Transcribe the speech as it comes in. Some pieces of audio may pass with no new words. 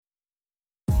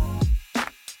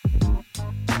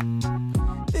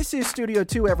This is Studio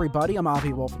 2, everybody. I'm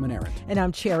Avi Wolfman-Arent. And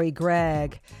I'm Cherry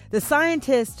Gregg. The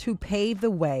scientists who paved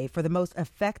the way for the most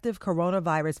effective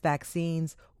coronavirus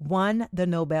vaccines won the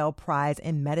Nobel Prize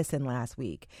in Medicine last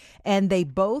week. And they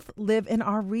both live in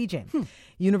our region.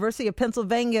 University of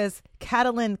Pennsylvania's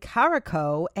Catalin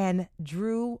Carrico and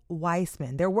Drew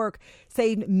Weissman. Their work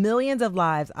saved millions of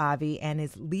lives, Avi, and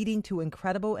is leading to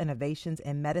incredible innovations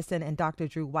in medicine. And Dr.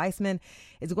 Drew Weissman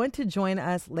is going to join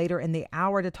us later in the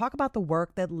hour to talk about the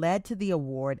work that led to the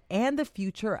award and the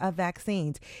future of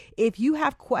vaccines. If you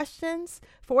have questions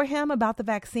for him about the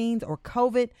vaccines or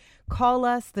COVID, call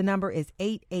us. The number is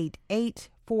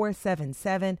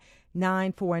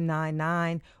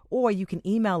 888-477-9499, or you can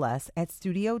email us at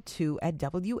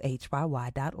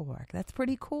studio2@whyy.org. That's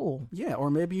pretty cool. Yeah, or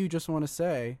maybe you just want to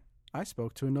say, I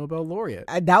spoke to a Nobel laureate.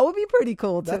 That would be pretty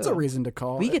cool, too. That's a reason to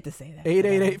call. We get to say that.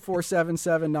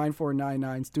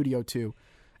 888-477-9499,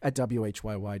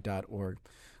 studio2@whyy.org.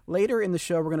 Later in the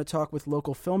show, we're going to talk with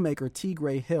local filmmaker T.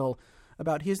 Gray Hill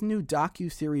about his new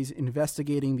docuseries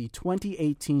investigating the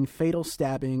 2018 fatal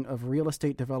stabbing of real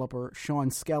estate developer Sean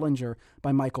Skellinger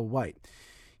by Michael White.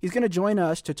 He's going to join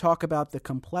us to talk about the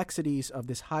complexities of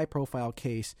this high-profile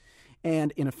case.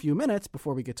 And in a few minutes,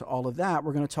 before we get to all of that,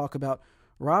 we're going to talk about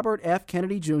Robert F.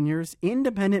 Kennedy Jr.'s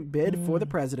independent bid for the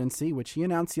presidency, which he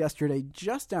announced yesterday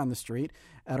just down the street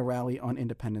at a rally on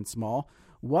Independence Mall.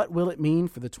 What will it mean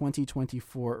for the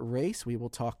 2024 race? We will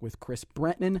talk with Chris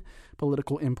Brennan,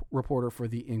 political reporter for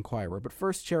The Inquirer. But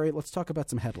first, Cherry, let's talk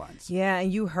about some headlines. Yeah,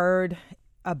 and you heard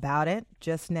about it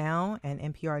just now and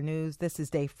NPR News. This is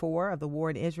day 4 of the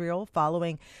war in Israel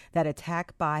following that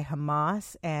attack by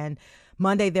Hamas. And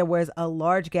Monday, there was a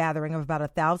large gathering of about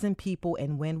 1,000 people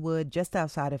in Wynwood, just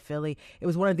outside of Philly. It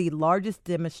was one of the largest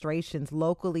demonstrations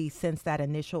locally since that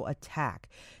initial attack.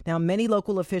 Now, many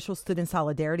local officials stood in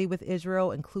solidarity with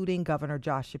Israel, including Governor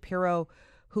Josh Shapiro,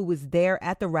 who was there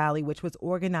at the rally, which was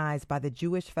organized by the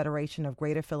Jewish Federation of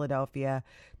Greater Philadelphia,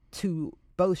 to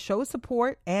both show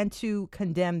support and to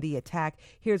condemn the attack.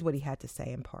 Here's what he had to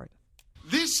say in part.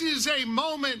 This is a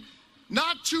moment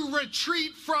not to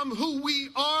retreat from who we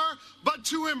are, but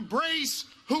to embrace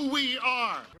who we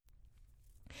are.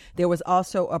 There was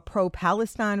also a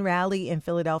pro-Palestine rally in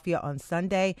Philadelphia on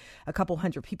Sunday. A couple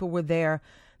hundred people were there.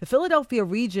 The Philadelphia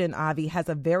region, Avi, has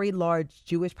a very large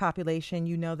Jewish population.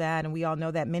 You know that, and we all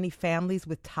know that. Many families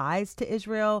with ties to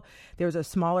Israel. There's a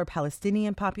smaller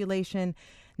Palestinian population.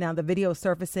 Now, the video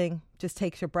surfacing just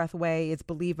takes your breath away. It's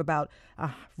believed about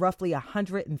roughly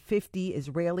 150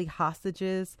 Israeli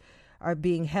hostages are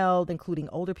being held, including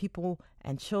older people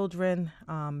and children.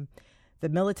 The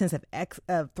militants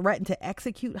have threatened to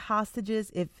execute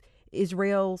hostages if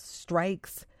Israel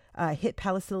strikes hit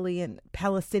Palestinian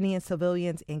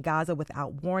civilians in Gaza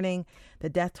without warning. The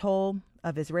death toll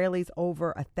of Israelis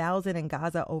over 1,000, in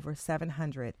Gaza over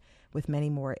 700, with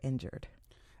many more injured.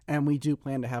 And we do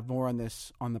plan to have more on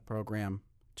this on the program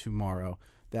tomorrow.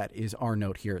 That is our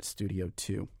note here at Studio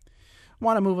 2. I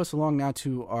want to move us along now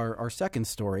to our second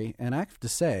story. And I have to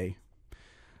say,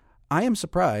 I am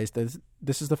surprised that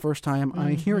this is the first time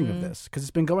I'm hearing of this, because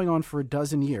it's been going on for a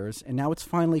dozen years, and now it's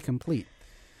finally complete.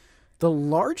 The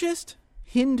largest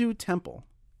Hindu temple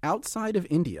outside of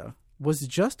India was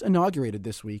just inaugurated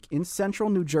this week in central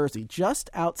New Jersey, just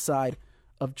outside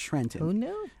of Trenton. Who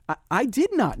knew? I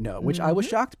did not know, which I was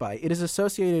shocked by. It is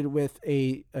associated with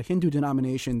a Hindu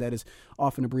denomination that is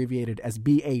often abbreviated as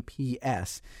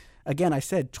BAPS. Again, I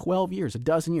said 12 years, a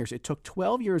dozen years. It took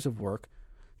 12 years of work,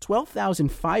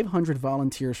 12,500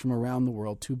 volunteers from around the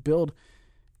world to build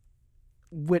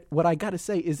what I got to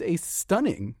say is a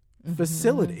stunning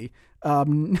facility.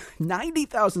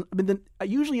 90,000. I mean,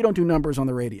 usually you don't do numbers on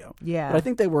the radio. Yeah. But I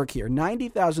think they work here.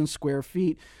 90,000 square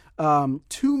feet, 2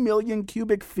 million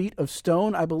cubic feet of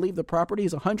stone. I believe the property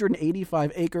is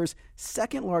 185 acres.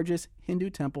 Second largest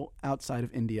Hindu temple outside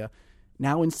of India,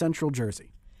 now in central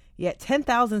Jersey. Yeah,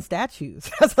 10,000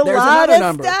 statues. That's There's lot another of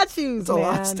number. statues, That's man. a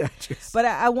lot of statues. But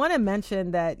I want to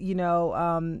mention that,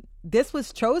 this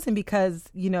was chosen because,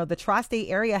 the tri-state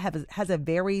area has a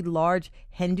very large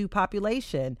Hindu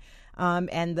population.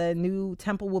 And the new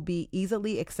temple will be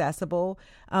easily accessible.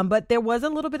 But there was a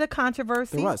little bit of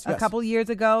controversy. There was, yes. A couple years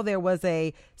ago, there was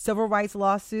a civil rights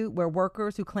lawsuit where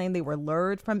workers who claimed they were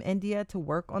lured from India to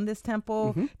work on this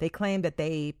temple, they claimed that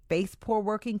they faced poor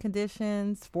working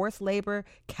conditions, forced labor,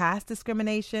 caste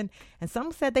discrimination, and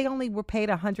some said they only were paid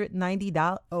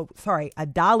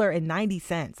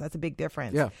 $1.90. That's a big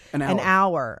difference. Yeah, an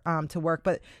hour to work.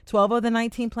 But 12 of the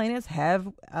 19 plaintiffs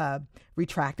have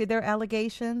retracted their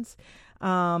allegations.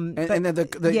 And then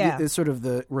the sort of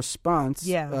the response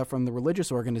from the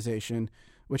religious organization,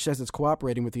 which says it's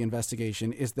cooperating with the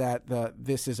investigation, is that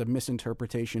this is a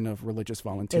misinterpretation of religious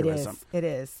volunteerism. It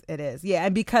is. Yeah,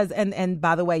 and because and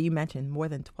by the way, you mentioned more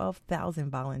than 12,000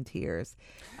 volunteers.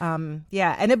 But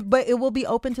it will be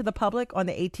open to the public on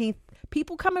the 18th.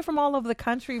 People coming from all over the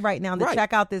country right now to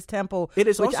check out this temple,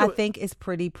 which I think is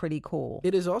pretty cool.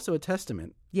 It is also a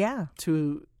testament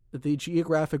to the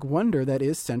geographic wonder that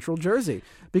is Central Jersey,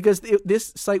 because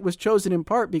this site was chosen in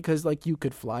part because, like, you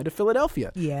could fly to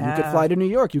Philadelphia, you could fly to New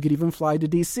York, you could even fly to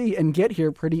D.C. and get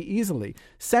here pretty easily.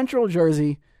 Central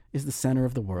Jersey is the center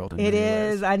of the world. It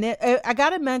is. I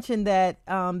got to mention that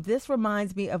this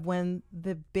reminds me of when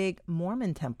the big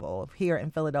Mormon temple here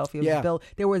in Philadelphia was built.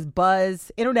 There was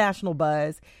buzz, international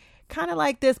buzz, kind of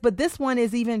like this, but this one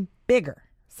is even bigger.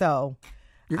 So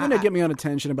you're going to get me on a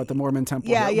tangent about the Mormon temple.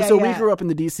 We grew up in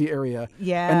the D.C. area.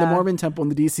 Yeah. And the Mormon temple in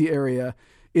the D.C. area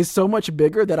is so much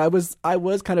bigger that I was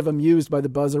kind of amused by the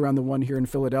buzz around the one here in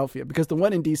Philadelphia, because the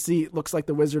one in D.C. looks like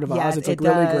the Wizard of Oz. It's like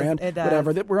really grand. It does.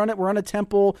 Whatever. We're on a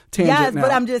temple tangent now. Yes,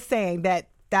 but I'm just saying that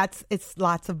it's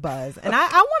lots of buzz. And I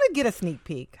want to get a sneak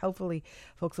peek. Hopefully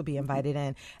folks will be invited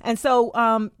in. And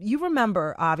so you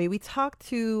remember, Avi, we talked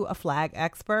to a flag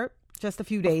expert just a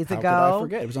few days ago. How could I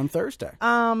forget? It was on Thursday.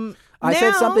 I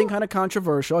said something kind of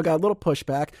controversial. I got a little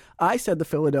pushback. I said the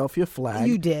Philadelphia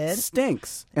flag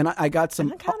stinks. And I got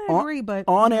some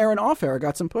on air and off air. I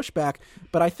got some pushback,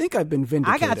 but I think I've been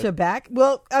vindicated. I got your back.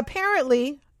 Well,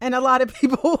 apparently, and a lot of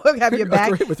people have your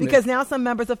back, because now some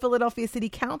members of Philadelphia City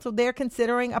Council, they're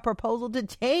considering a proposal to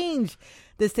change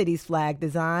the city's flag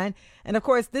design. And of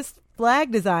course, this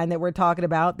flag design that we're talking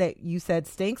about, that you said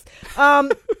stinks,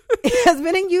 it has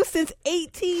been in use since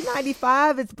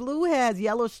 1895. It's blue, has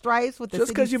yellow stripes with the just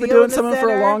because you've been doing something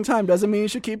for a long time doesn't mean you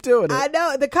should keep doing it. I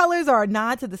know. The colors are a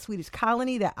nod to the Swedish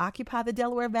colony that occupied the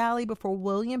Delaware Valley before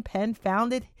William Penn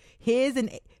founded his in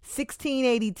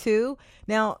 1682.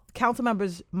 Now, council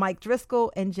members Mike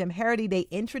Driscoll and Jim Harity, they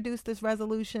introduced this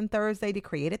resolution Thursday to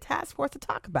create a task force to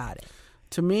talk about it.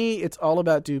 To me, it's all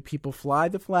about, do people fly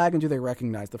the flag and do they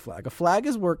recognize the flag? A flag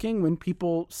is working when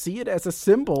people see it as a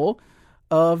symbol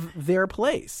of their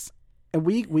place.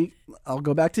 And I'll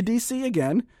go back to D.C.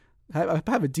 again. I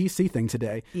have a D.C. thing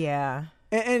today. Yeah.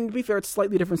 And to be fair, it's a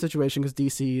slightly different situation because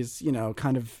D.C. is,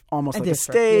 kind of almost like a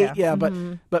state. Yeah,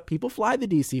 but people fly the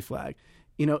D.C. flag.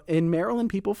 In Maryland,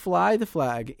 people fly the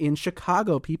flag. In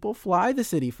Chicago, people fly the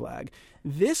city flag.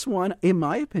 This one, in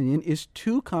my opinion, is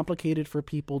too complicated for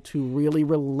people to really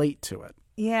relate to it.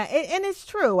 Yeah, and it's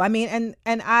true. I mean,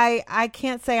 and I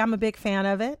can't say I'm a big fan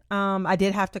of it. I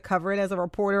did have to cover it as a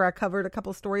reporter. I covered a couple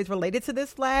of stories related to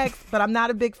this flag, but I'm not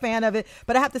a big fan of it.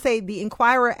 But I have to say, the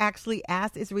Inquirer actually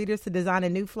asked its readers to design a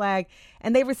new flag,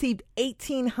 and they received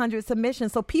 1,800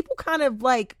 submissions. So people kind of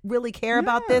really care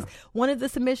about this. One of the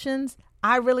submissions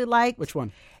I really liked. Which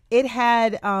one? It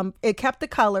had it kept the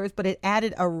colors, but it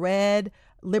added a red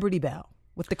Liberty Bell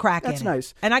with the crack in it. That's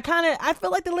nice. And I feel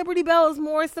like the Liberty Bell is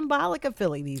more symbolic of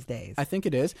Philly these days. I think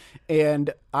it is.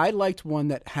 And I liked one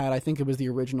that had, I think it was the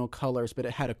original colors, but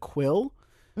it had a quill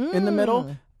in the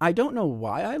middle. I don't know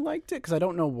why I liked it, because I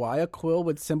don't know why a quill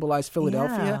would symbolize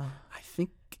Philadelphia. Yeah. I think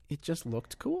it just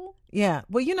looked cool. Yeah.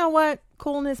 Well, you know what?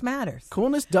 Coolness matters.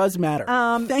 Coolness does matter.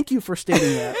 Thank you for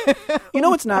stating that. You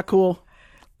know what's not cool?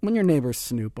 When your neighbors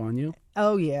snoop on you.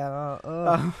 Oh, yeah.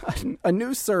 A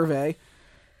new survey.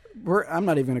 I'm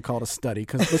not even going to call it a study,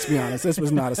 because let's be honest, this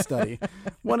was not a study.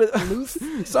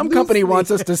 Some company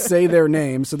wants us to say their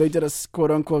name, so they did a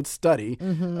quote-unquote study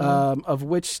of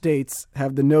which states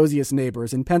have the nosiest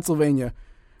neighbors. And Pennsylvania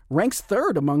ranks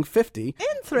third among 50.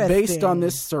 Interesting. Based on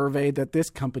this survey that this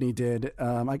company did.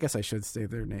 I guess I should say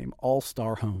their name, All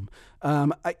Star Home.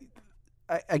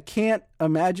 I can't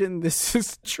imagine this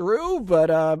is true,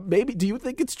 but maybe. Do you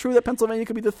think it's true that Pennsylvania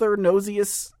could be the third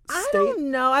nosiest state? I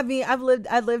don't know. I mean, I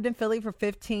lived in Philly for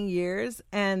 15 years,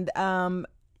 and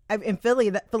in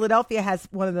Philadelphia has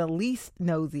one of the least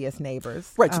nosiest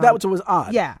neighbors. Right. So that was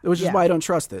odd. Yeah. Which is why I don't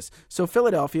trust this. So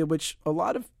Philadelphia, which a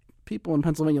lot of people in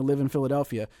Pennsylvania live in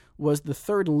Philadelphia, was the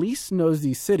third least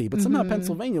nosy city, but somehow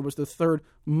Pennsylvania was the third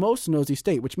most nosy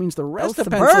state, which means the rest of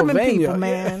Pennsylvania, people,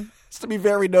 man, has to be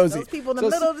very nosy. Those people in the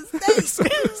middle of the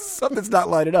state, something's not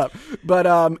lighted up. But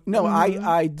no,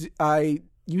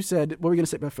 you said, what were we going to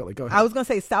say about Philly? Go ahead. I was going to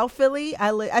say South Philly.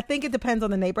 I think it depends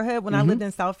on the neighborhood. When I lived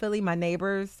in South Philly, my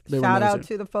neighbors, shout out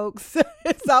to the folks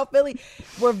in South Philly,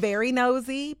 were very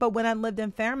nosy. But when I lived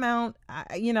in Fairmount,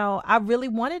 I really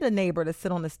wanted a neighbor to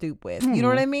sit on the stoop with. You know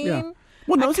what I mean? Yeah.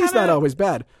 Well, nosy's not always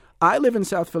bad. I live in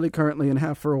South Philly currently and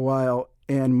have for a while.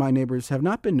 and my neighbors have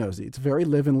not been nosy. It's very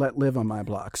live and let live on my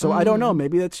block. So I don't know.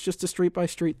 Maybe that's just a street by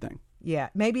street thing. Yeah,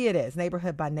 maybe it is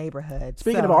neighborhood by neighborhood.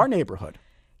 Speaking of our neighborhood.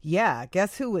 Yeah,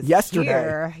 guess who was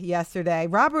here yesterday?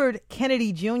 Robert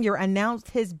Kennedy Jr.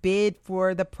 announced his bid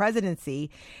for the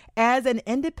presidency as an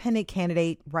independent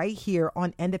candidate right here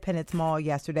on Independence Mall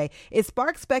yesterday. It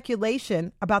sparked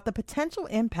speculation about the potential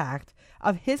impact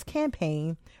of his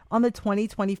campaign on the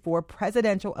 2024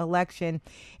 presidential election.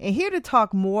 And here to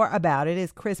talk more about it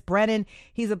is Chris Brennan.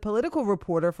 He's a political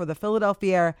reporter for the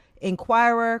Philadelphia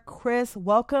Inquirer. Chris,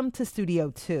 welcome to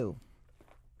Studio 2.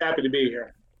 Happy to be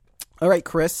here. All right,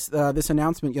 Chris, this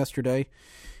announcement yesterday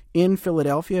in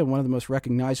Philadelphia, one of the most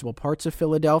recognizable parts of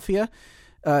Philadelphia,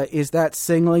 is that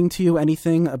signaling to you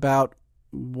anything about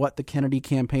what the Kennedy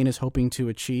campaign is hoping to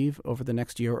achieve over the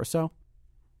next year or so?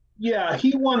 Yeah,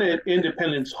 he wanted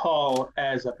Independence Hall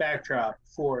as a backdrop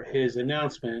for his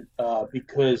announcement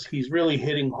because he's really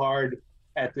hitting hard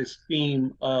at this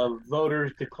theme of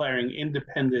voters declaring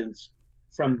independence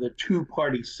from the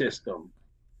two-party system.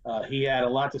 He had a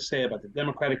lot to say about the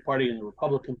Democratic Party and the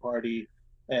Republican Party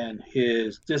and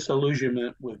his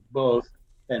disillusionment with both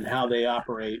and how they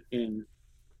operate in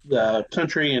the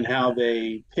country and how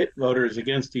they pit voters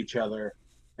against each other.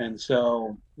 And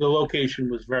so the location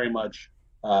was very much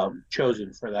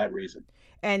chosen for that reason.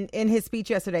 And in his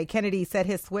speech yesterday, Kennedy said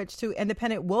his switch to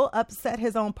independent will upset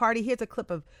his own party. Here's a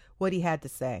clip of what he had to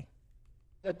say.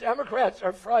 The Democrats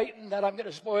are frightened that I'm going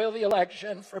to spoil the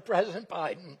election for President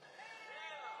Biden.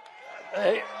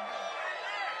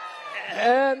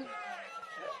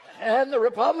 And the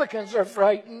Republicans are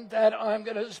frightened that I'm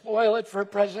going to spoil it for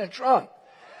President Trump.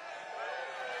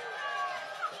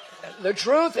 The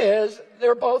truth is,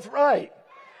 they're both right.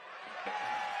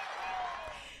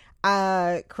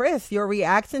 Chris, your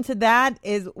reaction to that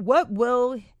is, what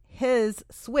will his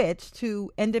switch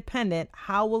to independent,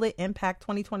 how will it impact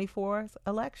 2024's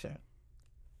election?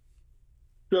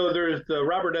 So there's the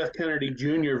Robert F. Kennedy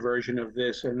Jr. version of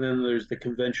this, and then there's the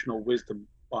conventional wisdom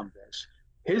on this.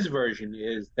 His version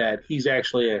is that he's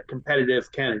actually a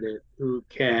competitive candidate who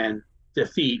can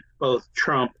defeat both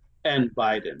Trump and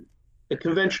Biden. The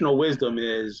conventional wisdom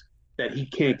is that he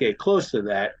can't get close to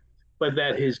that, but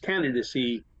that his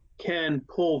candidacy can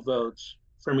pull votes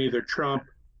from either Trump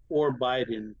or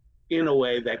Biden in a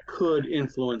way that could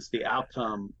influence the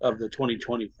outcome of the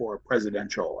 2024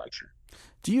 presidential election.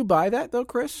 Do you buy that, though,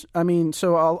 Chris? I mean,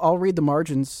 so I'll read the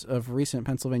margins of recent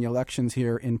Pennsylvania elections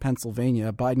here in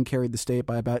Pennsylvania. Biden carried the state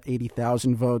by about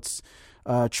 80,000 votes.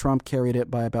 Trump carried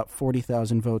it by about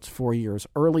 40,000 votes 4 years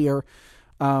earlier.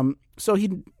 So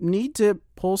he'd need to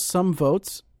pull some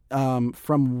votes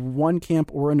from one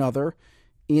camp or another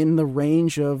in the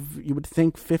range of, you would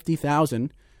think,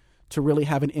 50,000 to really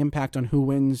have an impact on who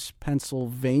wins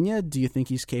Pennsylvania. Do you think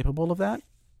he's capable of that?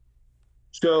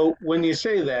 So when you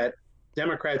say that,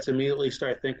 Democrats immediately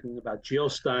start thinking about Jill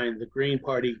Stein, the Green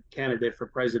Party candidate for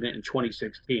president in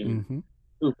 2016,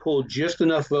 who pulled just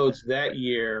enough votes that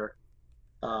year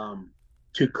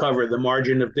to cover the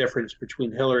margin of difference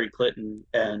between Hillary Clinton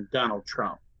and Donald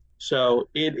Trump. So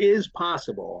it is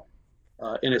possible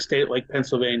in a state like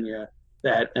Pennsylvania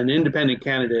that an independent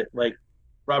candidate like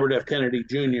Robert F. Kennedy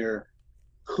Jr.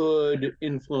 could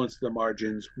influence the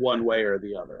margins one way or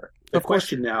the other. The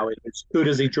question now is, who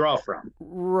does he draw from?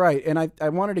 Right. And I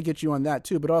wanted to get you on that,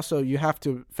 too. But also you have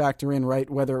to factor in, right,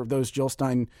 whether those Jill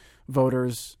Stein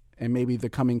voters and maybe the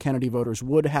coming Kennedy voters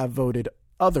would have voted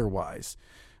otherwise.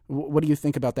 What do you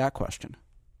think about that question?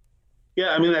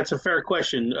 Yeah, I mean, that's a fair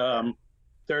question.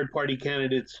 Third-party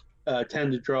candidates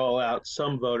tend to draw out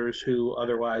some voters who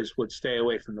otherwise would stay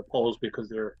away from the polls because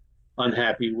they're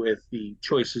unhappy with the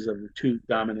choices of the two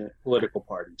dominant political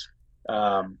parties.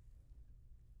 But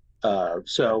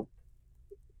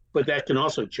that can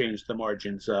also change the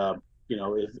margins,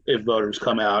 if voters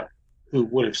come out who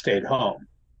would have stayed home.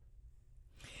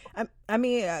 I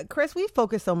mean, Chris, we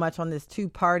focus so much on this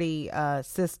two-party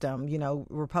system,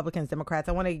 Republicans, Democrats.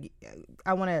 I want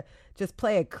to just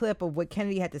play a clip of what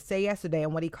Kennedy had to say yesterday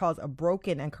and what he calls a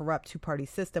broken and corrupt two-party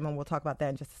system, and we'll talk about that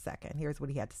in just a second. Here's what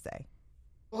he had to say.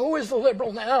 Who is the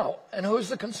liberal now, and who is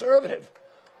the conservative?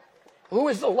 Who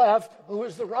is the left? Who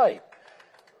is the right?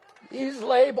 These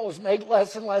labels make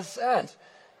less and less sense.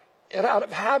 And out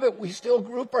of habit, we still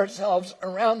group ourselves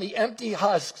around the empty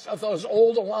husks of those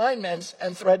old alignments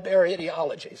and threadbare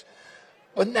ideologies.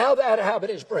 But now that habit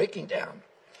is breaking down.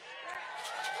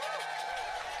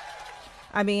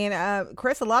 I mean,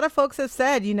 Chris, a lot of folks have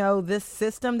said, this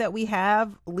system that we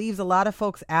have leaves a lot of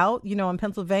folks out. In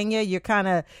Pennsylvania,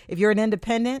 if you're an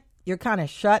independent, you're kind of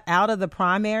shut out of the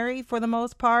primary for the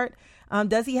most part.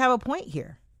 Does he have a point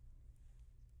here?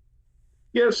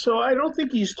 Yeah, so I don't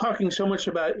think he's talking so much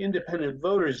about independent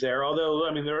voters there, although,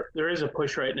 I mean, there is a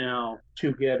push right now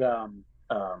to get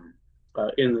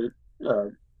in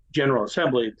the General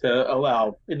Assembly to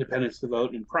allow independents to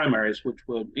vote in primaries, which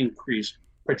would increase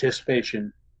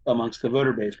participation amongst the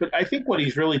voter base. But I think what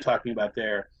he's really talking about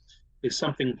there is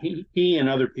something he and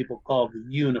other people call the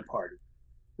uniparty,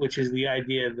 which is the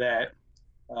idea that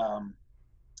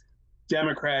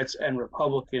Democrats and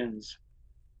Republicans,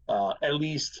 at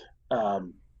least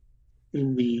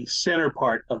in the center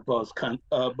part of both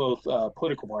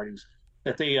political parties,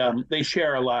 that they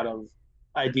share a lot of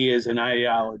ideas and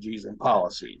ideologies and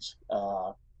policies,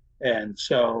 and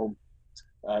so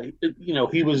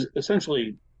he was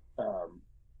essentially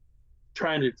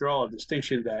trying to draw a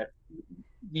distinction that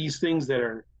these things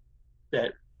that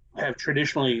have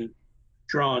traditionally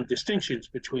drawn distinctions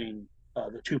between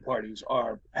the two parties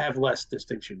have less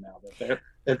distinction now.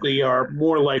 That they are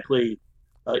more likely,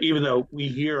 even though we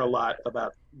hear a lot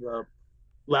about the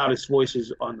loudest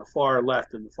voices on the far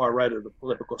left and the far right of the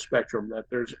political spectrum, that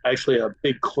there's actually a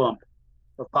big clump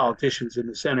of politicians in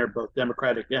the center, both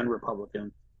Democratic and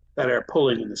Republican, that are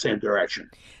pulling in the same direction.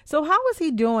 So how is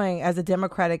he doing as a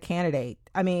Democratic candidate?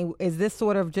 I mean, is this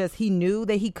sort of just he knew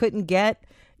that he couldn't get,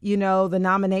 the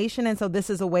nomination, and so this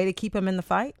is a way to keep him in the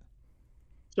fight?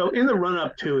 So in the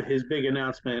run-up to his big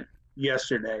announcement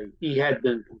yesterday, he had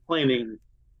been complaining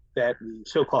that the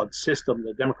so-called system,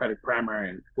 the Democratic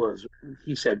primary, was,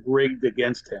 he said, rigged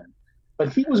against him.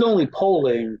 But he was only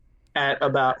polling at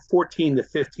about 14 to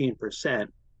 15%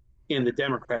 in the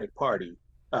Democratic Party,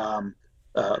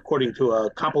 according to a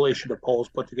compilation of polls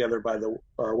put together by the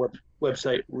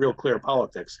website Real Clear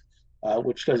Politics,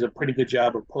 which does a pretty good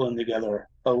job of pulling together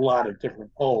a lot of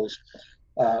different polls.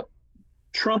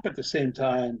 Trump at the same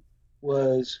time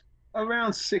was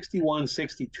around 61,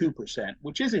 62%,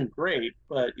 which isn't great,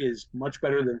 but is much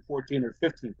better than 14 or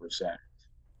 15%.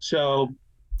 So,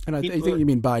 and I think you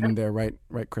mean Biden there, right,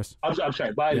 Chris? I'm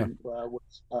sorry, Biden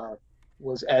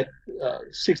was at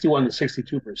 61 to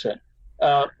 62%.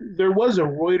 There was a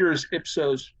Reuters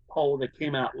Ipsos poll that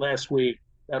came out last week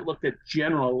that looked at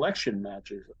general election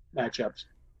matchups,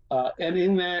 and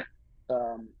in that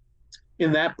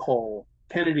poll,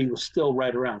 Kennedy was still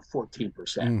right around 14%.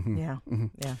 Mm-hmm. Yeah. Mm-hmm.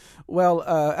 Yeah. Well,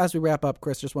 as we wrap up,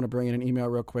 Chris, just want to bring in an email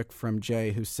real quick from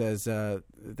Jay, who says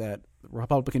that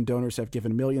Republican donors have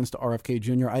given millions to RFK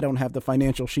Jr. I don't have the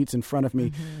financial sheets in front of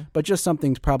me, but just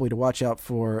something probably to watch out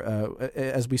for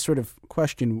as we sort of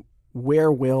question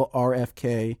where will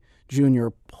RFK Jr.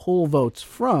 pull votes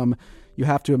from. You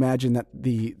have to imagine that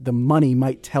the money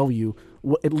might tell you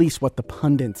at least what the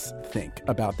pundits think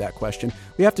about that question.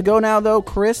 We have to go now, though.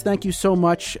 Chris, thank you so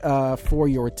much for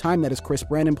your time. That is Chris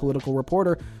Brandon, political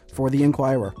reporter for The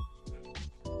Inquirer.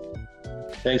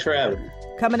 Thanks for having me.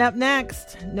 Coming up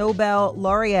next, Nobel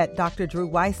laureate Dr. Drew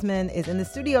Weissman is in the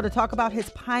studio to talk about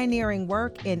his pioneering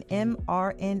work in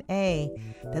mRNA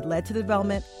that led to the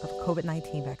development of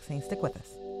COVID-19 vaccine. Stick with us.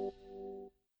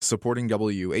 Supporting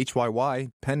WHYY,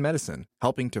 Penn Medicine,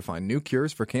 helping to find new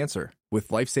cures for cancer.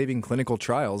 With life-saving clinical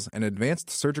trials and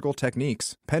advanced surgical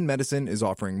techniques, Penn Medicine is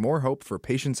offering more hope for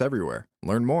patients everywhere.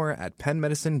 Learn more at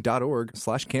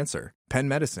pennmedicine.org/cancer. Penn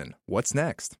Medicine, what's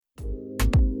next?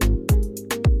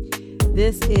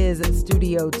 This is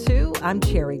Studio 2. I'm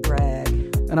Cherry Gregg.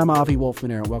 And I'm Avi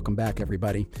Wolfman. Welcome back,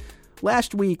 everybody.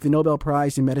 Last week, the Nobel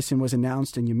Prize in Medicine was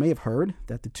announced, and you may have heard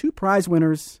that the two prize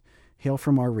winners hail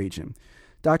from our region.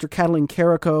 Dr. Katalin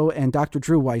Karikó and Dr.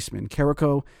 Drew Weissman.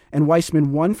 Karikó and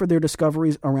Weissman won for their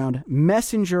discoveries around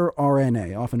messenger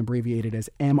RNA, often abbreviated as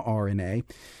mRNA.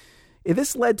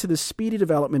 This led to the speedy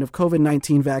development of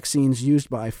COVID-19 vaccines used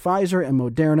by Pfizer and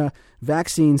Moderna,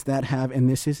 vaccines that have, and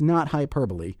this is not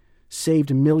hyperbole,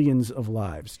 saved millions of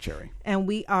lives, Cherry. And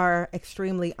we are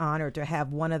extremely honored to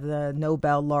have one of the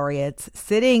Nobel laureates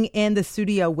sitting in the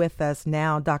studio with us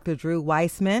now, Dr. Drew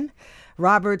Weissman,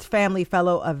 Roberts Family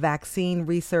Fellow of Vaccine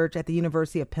Research at the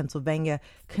University of Pennsylvania.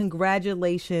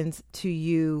 Congratulations to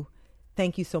you.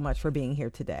 Thank you so much for being here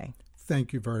today.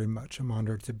 Thank you very much. I'm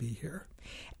honored to be here.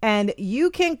 And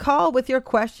you can call with your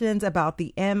questions about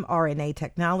the mRNA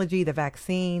technology, the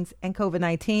vaccines, and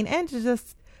COVID-19, and to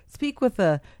just speak with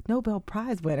a Nobel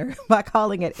Prize winner by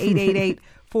calling at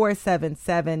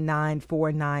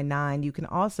 888-477-9499. You can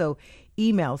also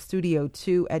email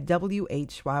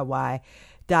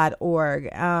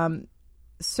studio2@whyy.org.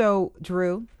 So,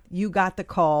 Drew, you got the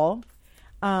call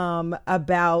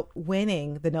about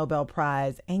winning the Nobel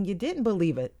Prize, and you didn't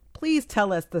believe it. Please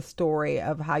tell us the story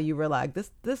of how you realized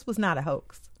this was not a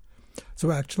hoax.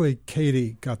 So actually,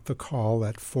 Katie got the call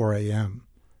at 4 a.m.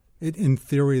 In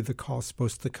theory, the call's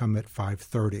supposed to come at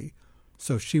 5:30.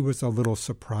 So she was a little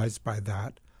surprised by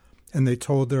that. And they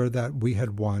told her that we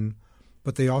had won,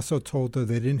 but they also told her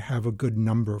they didn't have a good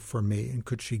number for me and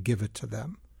could she give it to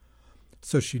them.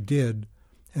 So she did.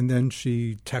 And then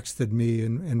she texted me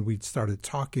and we started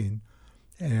talking.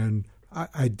 And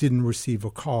I didn't receive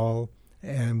a call.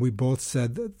 And we both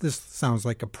said, this sounds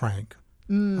like a prank.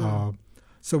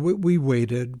 So we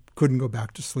waited, couldn't go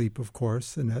back to sleep, of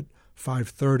course. And at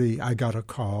 5:30, I got a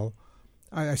call.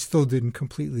 I still didn't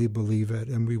completely believe it.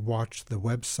 And we watched the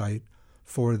website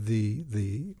for the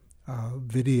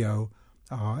video,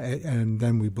 and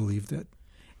then we believed it.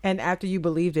 And after you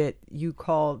believed it, you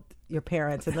called your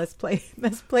parents. And let's play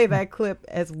that clip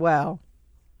as well.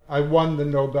 I won the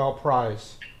Nobel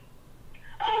Prize.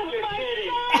 Oh,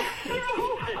 my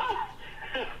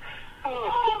God.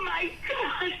 Oh, my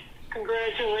God.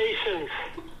 Congratulations.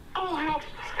 Oh, how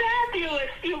fabulous.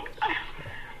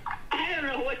 I don't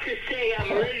know what to say.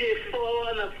 I'm ready to fall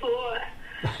on the floor.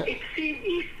 It seemed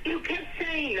you kept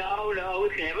saying, no,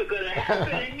 it's never going to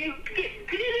happen. And you did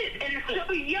it, and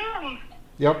so young.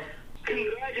 Yep.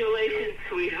 Congratulations,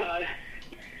 sweetheart.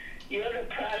 You're the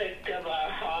product of our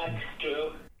hearts,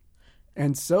 Drew.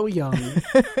 And so young.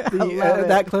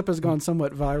 That clip has gone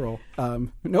somewhat viral.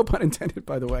 No pun intended,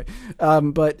 by the way.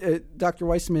 But Dr.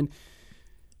 Weissman,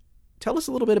 tell us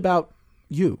a little bit about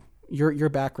you, your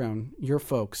background, your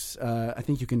folks. I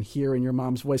think you can hear in your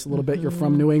mom's voice a little bit. You're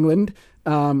from New England.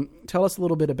 Tell us a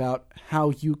little bit about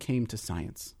how you came to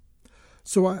science.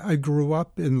 So I grew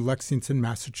up in Lexington,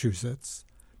 Massachusetts,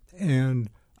 and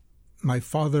my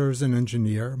father's an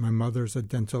engineer. My mother's a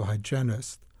dental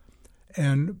hygienist.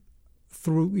 And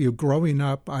through growing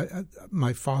up,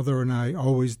 my father and I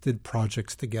always did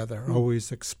projects together,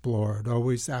 always explored,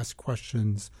 always asked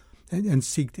questions and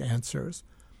seeked answers.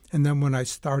 And then when I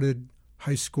started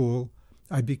high school,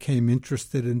 I became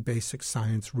interested in basic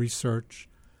science research.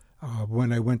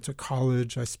 When I went to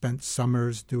college, I spent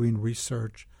summers doing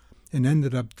research and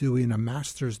ended up doing a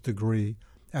master's degree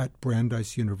at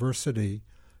Brandeis University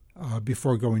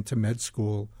before going to med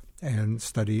school and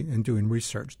studying and doing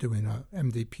research, doing a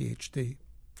MD, PhD.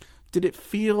 Did it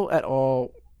feel at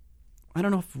all, I don't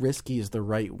know if risky is the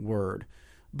right word,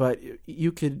 but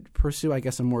you could pursue, I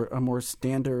guess, a more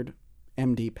standard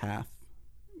MD path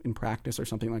in practice or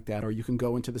something like that, or you can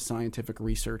go into the scientific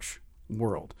research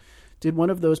world. Did one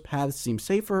of those paths seem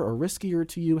safer or riskier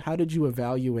to you? How did you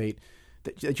evaluate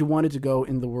that you wanted to go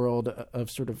in the world of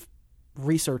sort of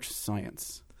research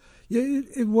science? Yeah,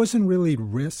 it wasn't really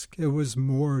risk. It was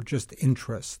more just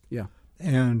interest. Yeah.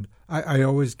 And I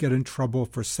always get in trouble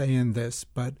for saying this,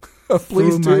 but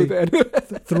please do then.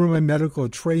 Through my medical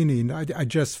training, I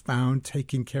just found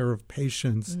taking care of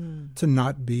patients to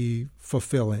not be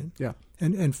fulfilling. Yeah.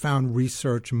 And found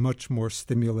research much more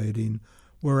stimulating,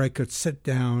 where I could sit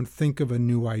down, think of a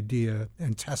new idea,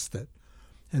 and test it.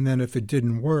 And then if it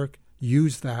didn't work,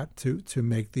 use that to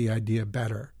make the idea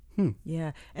better.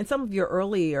 Yeah. And some of your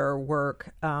earlier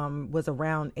work was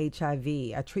around HIV,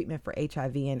 a treatment for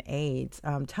HIV and AIDS.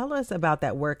 Tell us about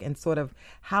that work and sort of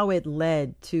how it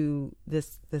led to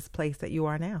this place that you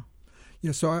are now.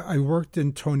 Yeah, so I worked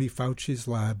in Tony Fauci's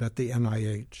lab at the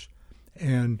NIH,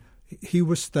 and he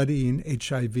was studying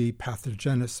HIV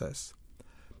pathogenesis.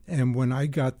 And when I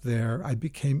got there, I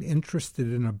became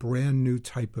interested in a brand new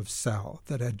type of cell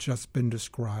that had just been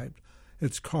described.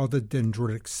 It's called a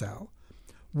dendritic cell.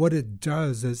 What it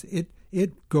does is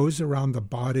it goes around the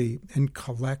body and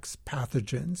collects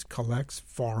pathogens, collects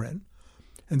foreign,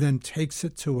 and then takes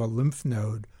it to a lymph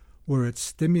node where it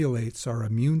stimulates our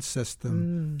immune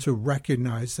system to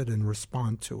recognize it and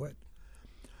respond to it.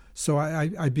 So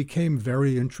I became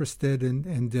very interested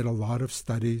and did a lot of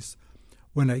studies.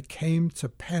 When I came to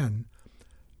Penn,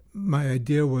 my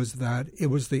idea was that it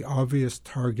was the obvious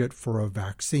target for a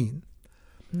vaccine.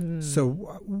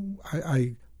 So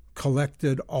I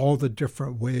collected all the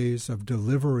different ways of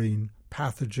delivering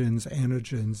pathogens,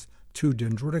 antigens to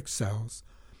dendritic cells,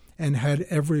 and had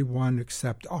every one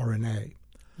except RNA.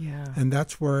 Yeah. And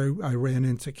that's where I ran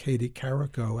into Katie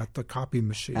Carrico at the copy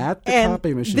machine. At the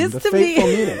copy machine, the fateful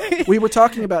meeting. We were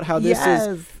talking about how this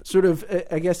is sort of,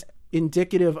 I guess,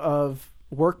 indicative of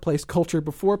workplace culture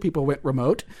before people went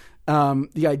remote.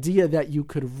 The idea that you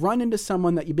could run into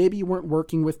someone that you weren't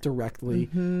working with directly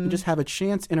and just have a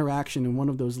chance interaction in one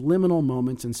of those liminal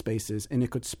moments and spaces, and it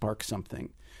could spark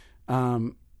something.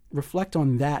 Reflect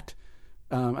on that,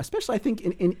 especially I think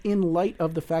in light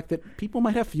of the fact that people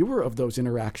might have fewer of those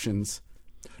interactions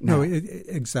now. No,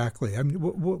 exactly. I mean,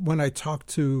 when I talk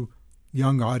to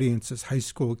young audiences, high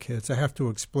school kids, I have to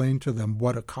explain to them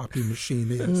what a copy machine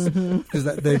is because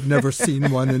they've never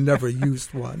seen one and never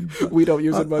used one. But we don't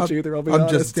use it much either, I'll be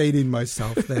honest. I'm just dating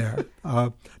myself there.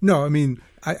 No, I mean,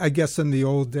 I guess in the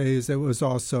old days, it was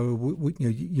also,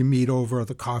 you meet over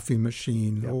the coffee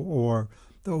machine or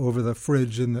over the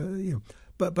fridge.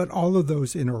 But all of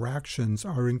those interactions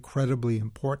are incredibly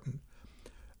important.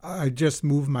 I just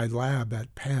moved my lab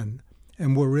at Penn,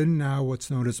 and we're in now what's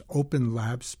known as open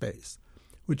lab space,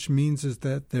 which means is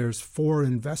that there's 4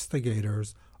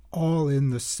 investigators all in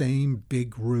the same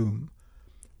big room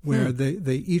where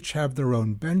they each have their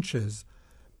own benches,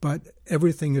 but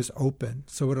everything is open.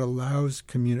 So it allows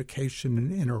communication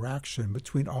and interaction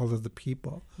between all of the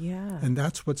people. Yeah. And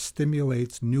that's what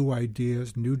stimulates new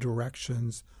ideas, new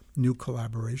directions, new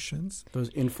collaborations. Those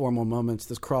informal moments,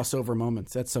 those crossover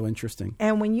moments. That's so interesting.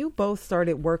 And when you both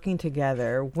started working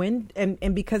together,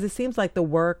 and because it seems like the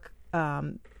work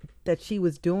that she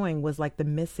was doing was like the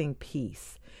missing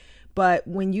piece. But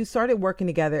when you started working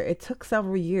together, it took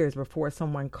several years before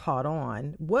someone caught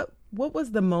on. What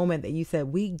was the moment that you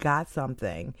said, we got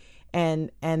something?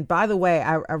 And by the way,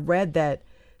 I read that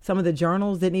some of the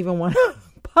journals didn't even want to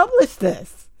publish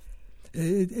this.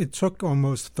 It took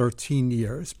almost 13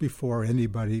 years before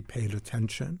anybody paid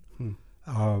attention,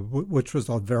 which was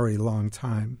a very long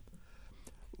time.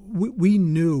 We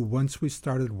knew once we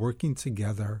started working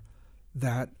together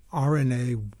that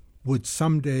RNA would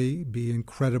someday be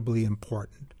incredibly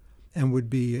important and would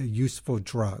be a useful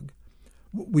drug.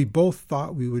 We both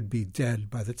thought we would be dead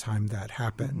by the time that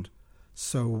happened.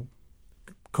 So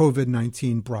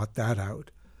COVID-19 brought that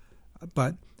out.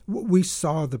 But we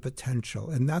saw the potential,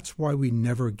 and that's why we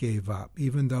never gave up.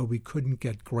 Even though we couldn't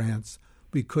get grants,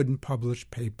 we couldn't publish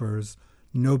papers,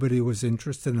 nobody was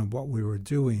interested in what we were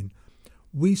doing.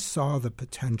 We saw the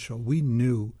potential. We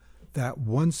knew that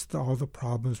once all the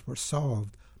problems were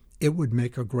solved, it would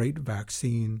make a great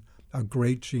vaccine, a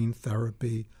great gene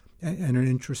therapy, and an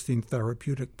interesting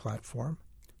therapeutic platform.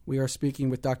 We are speaking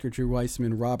with Dr. Drew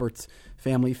Weissman, Roberts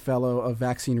Family Fellow of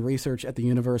Vaccine Research at the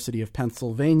University of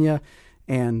Pennsylvania,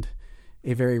 and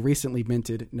a very recently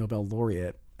minted Nobel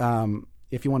laureate.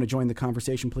 If you want to join the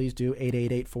conversation, please do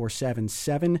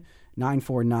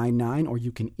 888-477-9499, or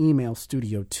you can email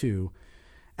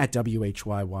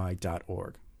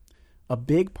studio2@whyy.org. A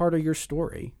big part of your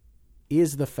story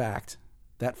is the fact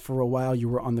that for a while you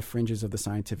were on the fringes of the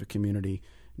scientific community,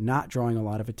 not drawing a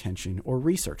lot of attention or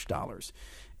research dollars.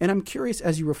 And I'm curious,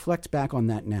 as you reflect back on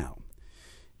that now,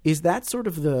 is that sort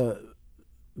of the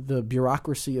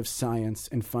bureaucracy of science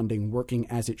and funding working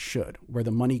as it should, where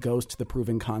the money goes to the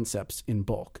proven concepts in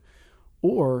bulk?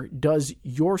 Or does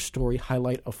your story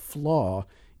highlight a flaw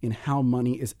in how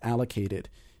money is allocated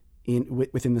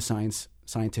within the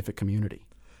scientific community?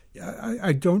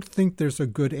 I don't think there's a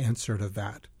good answer to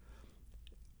that.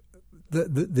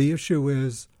 The issue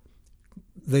is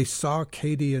they saw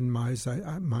Katie and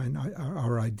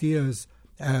our ideas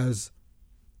as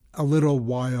a little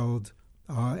wild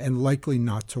and likely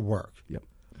not to work. Yep.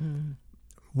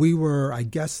 We were, I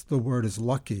guess the word is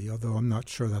lucky, although I'm not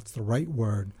sure that's the right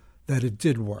word, that it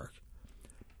did work.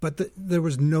 But there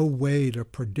was no way to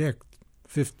predict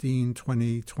 15,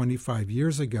 20, 25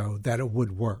 years ago that it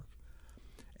would work.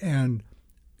 And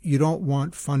you don't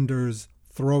want funders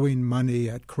throwing money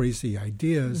at crazy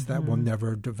ideas that will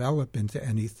never develop into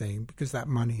anything because that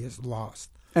money is lost.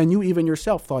 And you even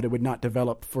yourself thought it would not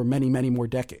develop for many, many more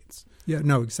decades. Yeah,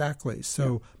 no, exactly.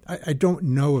 So I don't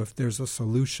know if there's a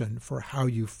solution for how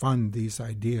you fund these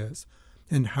ideas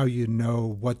and how you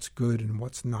know what's good and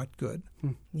what's not good.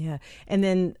 Yeah. And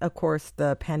then, of course,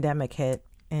 the pandemic hit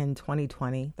in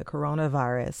 2020, the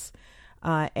coronavirus,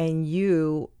 and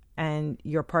you and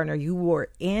your partner, you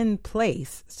were in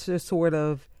place to sort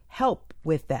of help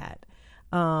with that.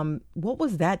 What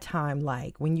was that time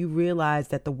like when you realized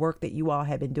that the work that you all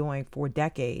had been doing for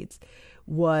decades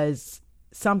was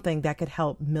something that could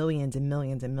help millions and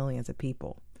millions and millions of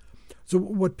people? So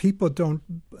what people don't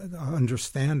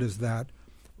understand is that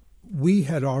we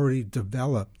had already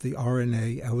developed the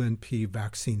RNA LNP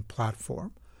vaccine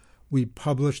platform. We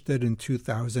published it in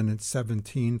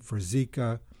 2017 for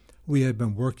Zika. We had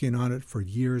been working on it for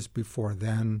years before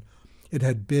then. It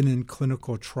had been in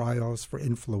clinical trials for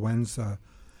influenza.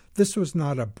 This was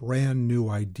not a brand new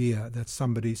idea that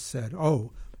somebody said,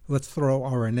 oh, let's throw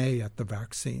RNA at the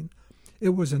vaccine.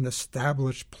 It was an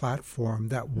established platform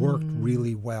that worked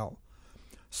really well.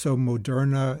 So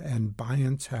Moderna and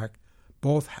BioNTech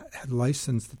both had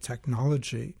licensed the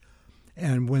technology.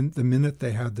 And the minute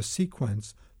they had the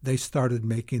sequence, they started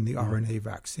making the RNA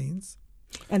vaccines.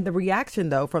 And the reaction,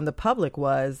 though, from the public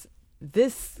was,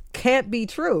 this can't be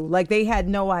true. Like, they had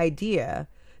no idea.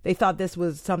 They thought this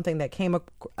was something that came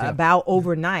about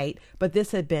overnight, but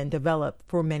this had been developed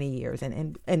for many years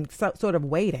and sort of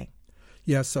waiting.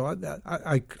 Yeah, so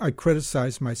I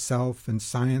criticize myself and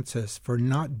scientists for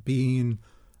not being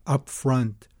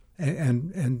upfront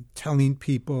and telling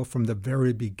people from the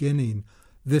very beginning,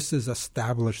 this is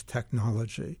established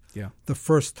technology. Yeah. The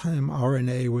first time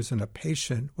RNA was in a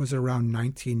patient was around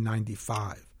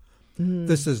 1995.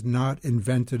 This is not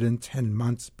invented in 10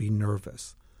 months. Be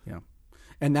nervous. Yeah.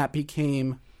 And that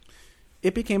became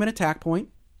an attack point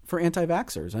for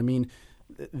anti-vaxxers. I mean,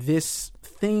 this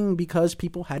thing, because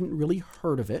people hadn't really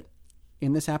heard of it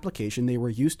in this application, they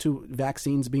were used to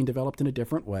vaccines being developed in a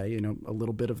different way, a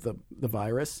little bit of the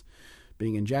virus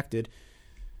being injected.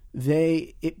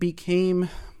 It became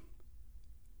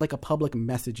like a public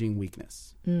messaging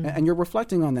weakness. And you're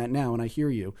reflecting on that now, and I hear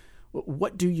you.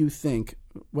 What do you think,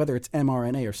 whether it's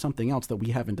mRNA or something else that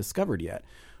we haven't discovered yet,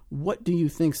 what do you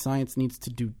think science needs to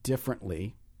do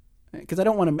differently? Because I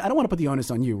don't want to put the onus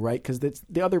on you, right? Because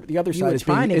the other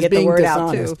side is being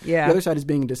dishonest. Yeah. The other side is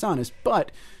being dishonest,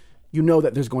 but you know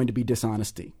that there's going to be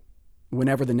dishonesty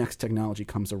whenever the next technology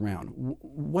comes around.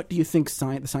 What do you think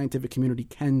the scientific community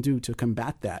can do to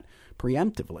combat that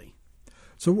preemptively?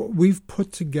 So we've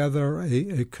put together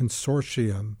a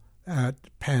consortium at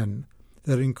Penn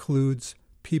that includes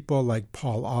people like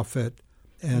Paul Offit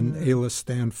and Ayla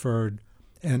Stanford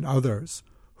and others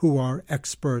who are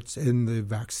experts in the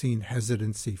vaccine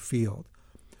hesitancy field.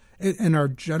 And our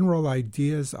general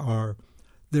ideas are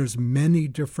there's many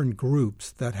different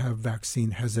groups that have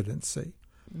vaccine hesitancy.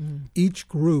 Each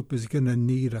group is going to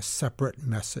need a separate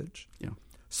message. Yeah.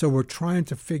 So we're trying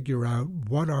to figure out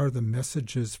what are the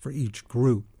messages for each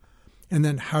group, and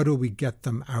then how do we get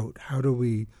them out? How do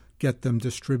we get them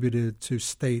distributed to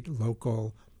state,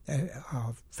 local,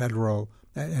 federal,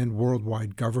 and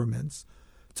worldwide governments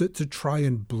to try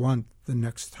and blunt the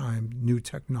next time new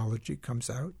technology comes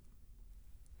out?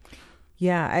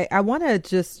 Yeah, I want to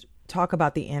just talk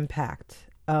about the impact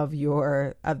of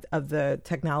the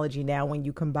technology now when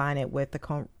you combine it with the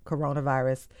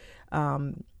coronavirus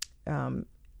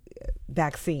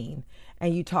vaccine.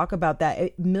 And you talk about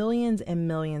that, millions and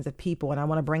millions of people. And I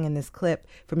want to bring in this clip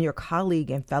from your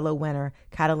colleague and fellow winner,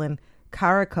 Catalin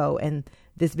Carico, and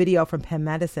this video from Penn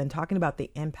Medicine talking about the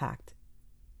impact.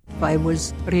 I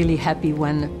was really happy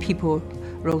when people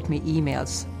wrote me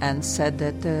emails and said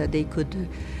that they could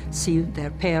see their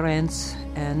parents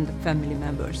and family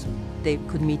members. They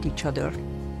could meet each other.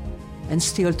 And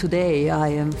still today, I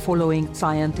am following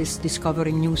scientists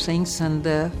discovering new things, and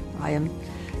I am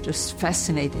just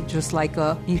fascinated, just like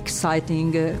an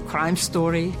exciting crime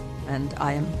story. And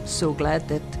I am so glad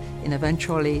that it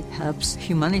eventually helps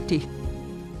humanity.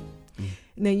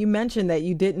 Now, you mentioned that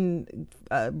you didn't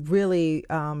really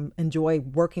enjoy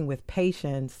working with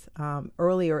patients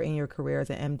earlier in your career as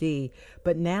an MD,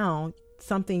 but now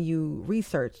something you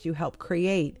researched, you helped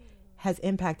create, has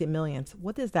impacted millions.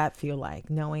 What does that feel like,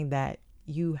 knowing that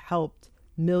you helped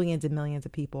millions and millions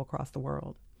of people across the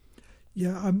world?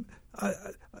 Yeah,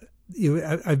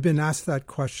 I've been asked that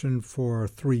question for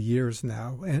 3 years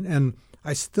now, and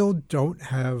I still don't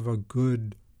have a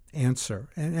good answer.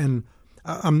 And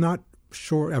I'm not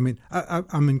sure. I mean,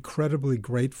 I'm incredibly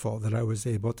grateful that I was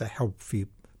able to help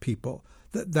people.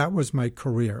 That was my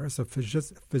career as a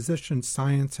physician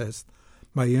scientist.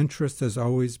 My interest has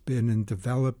always been in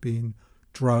developing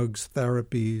drugs,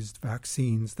 therapies,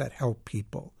 vaccines that help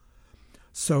people.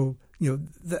 So,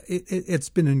 it's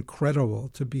been incredible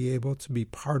to be able to be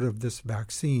part of this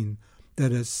vaccine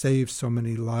that has saved so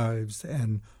many lives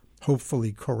and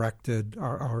hopefully corrected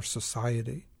our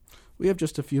society. We have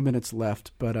just a few minutes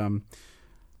left, but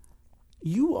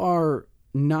you are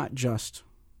not just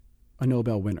a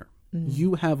Nobel winner.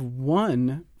 You have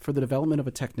won for the development of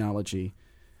a technology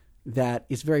that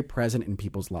is very present in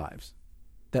people's lives,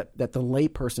 that the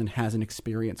layperson has an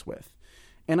experience with.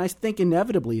 And I think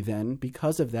inevitably then,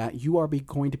 because of that, you are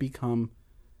going to become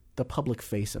the public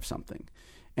face of something.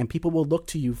 And people will look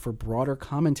to you for broader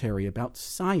commentary about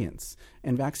science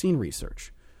and vaccine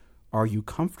research. Are you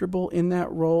comfortable in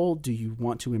that role? Do you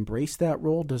want to embrace that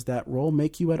role? Does that role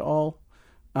make you at all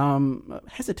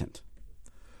hesitant?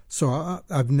 So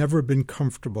I've never been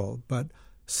comfortable, but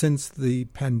since the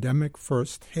pandemic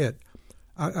first hit,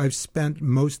 I've spent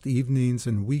most evenings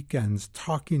and weekends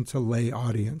talking to lay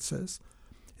audiences.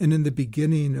 And in the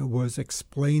beginning, it was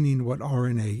explaining what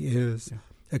RNA is,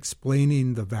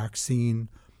 explaining the vaccine,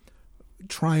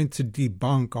 trying to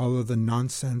debunk all of the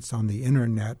nonsense on the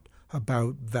internet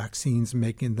about vaccines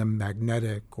making them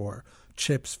magnetic or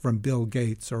chips from Bill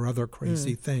Gates or other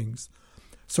crazy things.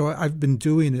 So I've been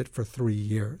doing it for 3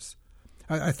 years.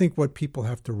 I think what people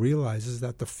have to realize is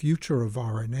that the future of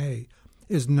RNA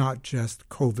is not just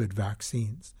COVID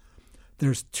vaccines.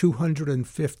 There's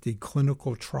 250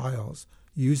 clinical trials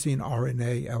using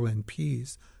RNA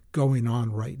LNPs going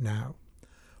on right now.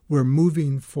 We're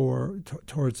moving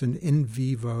towards an in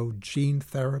vivo gene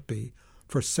therapy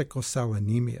for sickle cell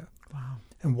anemia. Wow.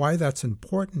 And why that's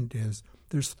important is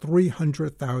there's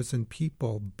 300,000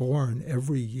 people born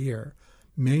every year,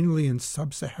 mainly in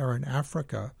sub-Saharan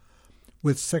Africa,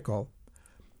 with sickle.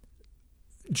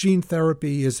 Gene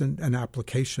therapy isn't an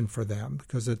application for them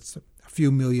because it's a few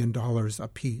 $1 million a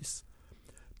piece.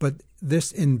 But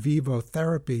this in vivo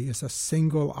therapy is a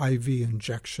single IV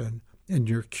injection and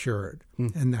you're cured,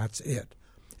 and that's it.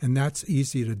 And that's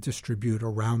easy to distribute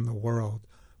around the world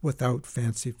without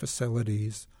fancy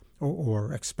facilities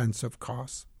or expensive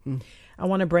costs. I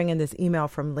want to bring in this email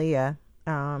from Leah,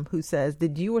 who says,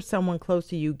 did you or someone close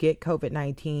to you get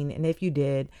COVID-19? And if you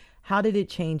did, how did it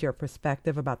change your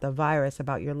perspective about the virus,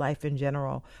 about your life in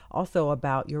general, also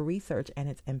about your research and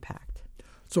its impact?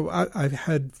 So I've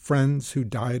had friends who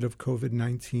died of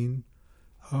COVID-19.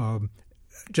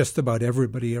 Just about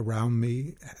everybody around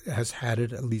me has had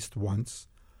it at least once.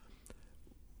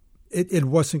 It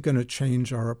wasn't going to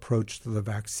change our approach to the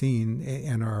vaccine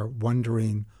and our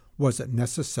wondering, was it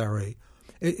necessary?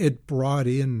 It brought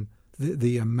in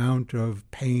the amount of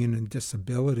pain and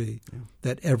disability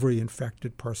that every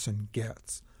infected person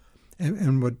gets.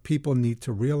 And what people need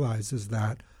to realize is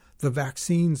that the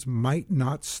vaccines might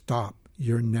not stop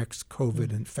your next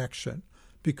COVID infection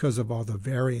because of all the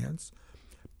variants,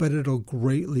 but it'll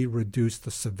greatly reduce the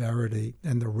severity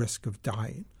and the risk of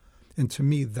dying. And to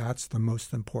me, that's the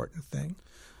most important thing.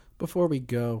 Before we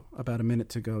go, about a minute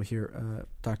to go here,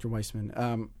 Dr.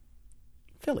 Weissman,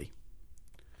 Philly.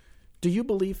 Do you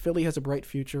believe Philly has a bright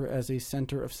future as a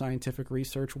center of scientific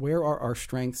research? Where are our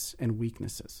strengths and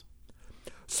weaknesses?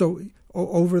 So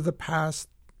over the past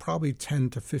probably 10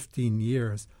 to 15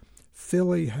 years,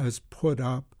 Philly has put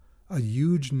up a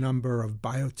huge number of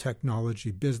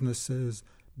biotechnology businesses,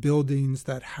 buildings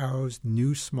that house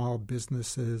new small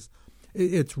businesses.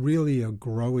 It's really a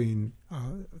growing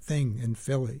thing in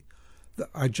Philly.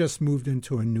 I just moved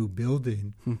into a new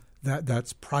building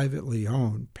that's privately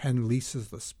owned. Penn leases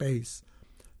the space.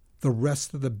 The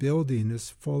rest of the building is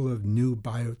full of new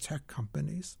biotech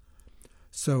companies.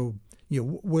 So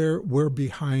we're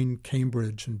behind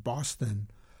Cambridge and Boston,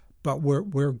 but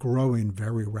we're growing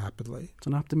very rapidly. It's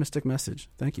an optimistic message.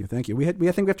 Thank you. I think we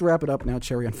have to wrap it up now,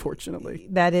 Cherry, unfortunately.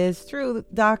 That is true.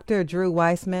 Dr. Drew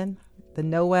Weissman, the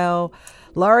Nobel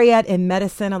laureate in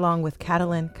medicine, along with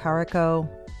Catalin Carico.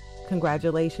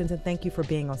 Congratulations, and thank you for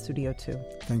being on Studio 2.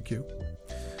 Thank you.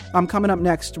 Coming up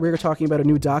next, we're talking about a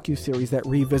new docuseries that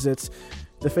revisits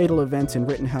the fatal events in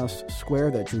Rittenhouse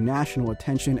Square that drew national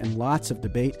attention and lots of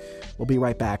debate. We'll be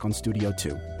right back on Studio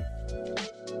 2.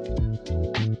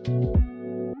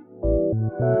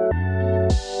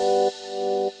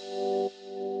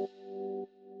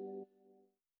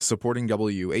 Supporting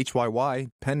WHYY,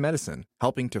 Penn Medicine,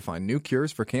 helping to find new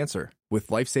cures for cancer. With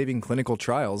life-saving clinical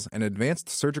trials and advanced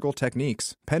surgical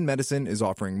techniques, Penn Medicine is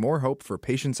offering more hope for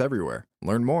patients everywhere.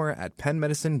 Learn more at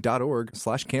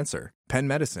pennmedicine.org/cancer. Penn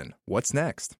Medicine, what's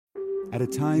next? At a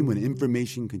time when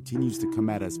information continues to come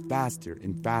at us faster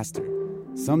and faster,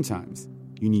 sometimes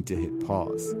you need to hit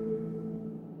pause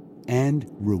and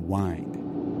rewind.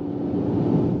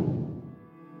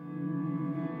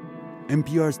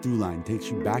 NPR's Throughline takes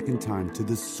you back in time to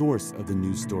the source of the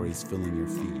news stories filling your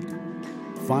feed.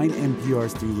 Find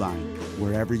NPR's Throughline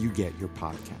wherever you get your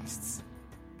podcasts.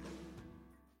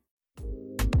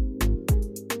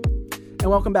 And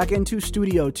welcome back into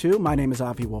Studio 2. My name is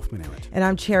Avi Wolfman-Arent. And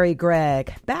I'm Cherry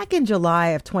Gregg. Back in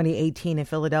July of 2018 in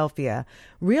Philadelphia,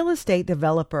 real estate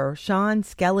developer Sean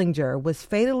Skellinger was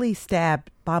fatally stabbed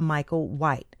by Michael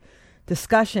White.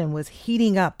 Discussion was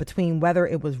heating up between whether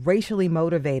it was racially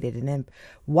motivated and then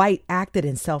White acted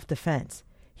in self-defense.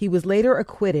 He was later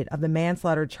acquitted of the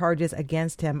manslaughter charges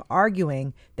against him,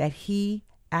 arguing that he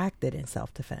acted in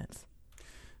self-defense.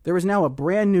 There is now a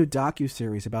brand new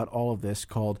docuseries about all of this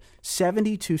called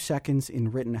 72 Seconds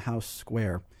in Rittenhouse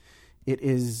Square. It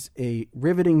is a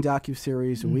riveting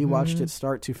docuseries. Mm-hmm. We watched it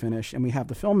start to finish, and we have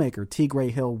the filmmaker, T. Gray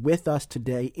Hill, with us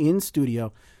today in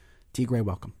studio. T. Gray,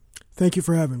 welcome. Thank you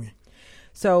for having me.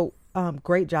 So,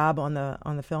 great job on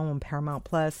the film on Paramount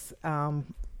Plus.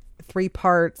 3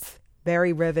 parts,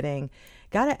 very riveting.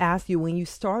 Got to ask you, when you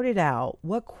started out,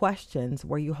 what questions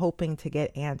were you hoping to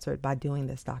get answered by doing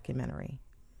this documentary?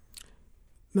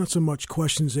 Not so much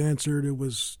questions answered. It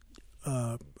was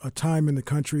a time in the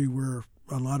country where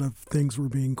a lot of things were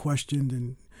being questioned,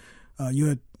 and You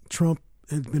had Trump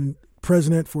had been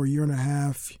president for a year and a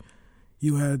half.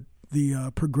 You had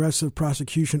the progressive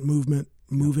prosecution movement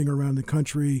moving around the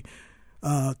country.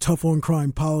 Tough on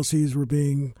crime policies were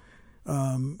being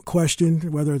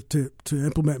questioned, whether to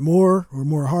implement more or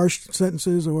more harsh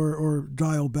sentences or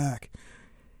dial back.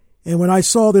 And when I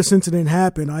saw this incident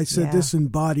happen, I said this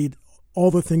embodied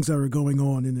all the things that are going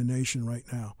on in the nation right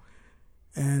now.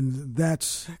 And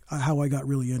that's how I got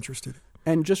really interested.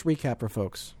 And just recap for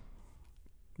folks,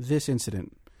 this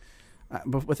incident,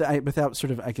 but without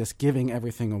sort of, I guess, giving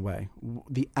everything away,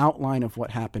 the outline of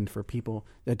what happened for people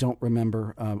that don't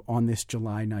remember on this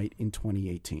July night in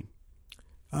 2018.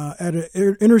 At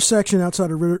an intersection outside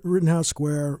of Rittenhouse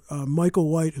Square, Michael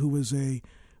White, who was a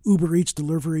Uber Eats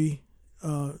delivery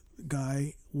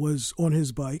guy, was on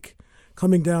his bike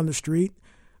coming down the street.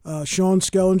 Sean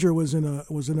Skellinger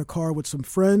was in a car with some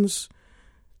friends.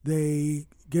 They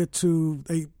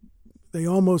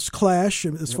almost clash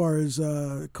as far as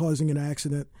causing an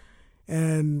accident,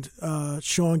 and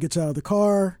Sean gets out of the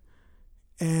car.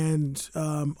 And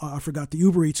I forgot the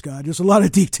Uber Eats guy. There's a lot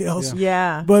of details.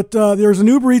 Yeah. But there's an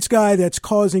Uber Eats guy that's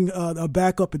causing a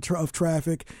backup of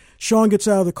traffic. Sean gets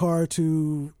out of the car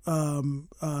to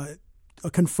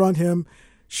confront him.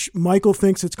 Michael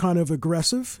thinks it's kind of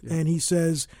aggressive, and he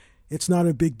says, it's not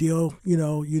a big deal. You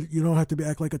know, you don't have to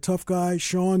act like a tough guy.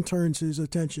 Sean turns his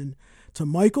attention to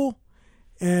Michael,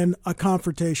 and a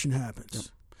confrontation happens. Yep.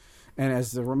 And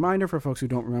as a reminder for folks who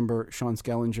don't remember, Sean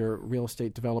Skellinger, real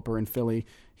estate developer in Philly,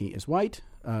 he is white.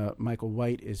 Michael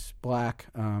White is black,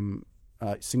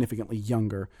 significantly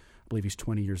younger. I believe he's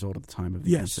 20 years old at the time of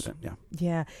the incident. Yeah.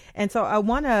 Yeah. And so I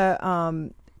want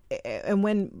to, and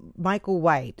when Michael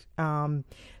White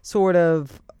sort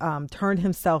of turned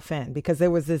himself in, because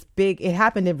there was this it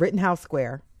happened in Rittenhouse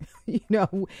Square,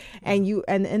 and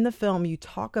in the film you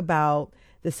talk about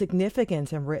the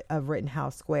significance of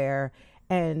Rittenhouse Square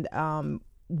and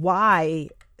why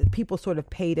people sort of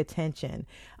paid attention.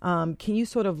 Can you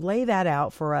sort of lay that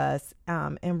out for us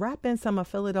and wrap in some of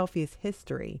Philadelphia's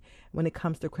history when it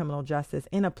comes to criminal justice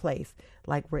in a place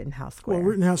like Rittenhouse Square? Well,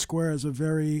 Rittenhouse Square is a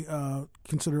very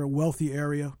considered a wealthy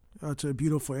area. It's a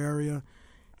beautiful area.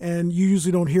 And you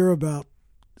usually don't hear about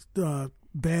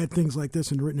bad things like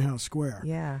this in Rittenhouse Square.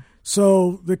 Yeah.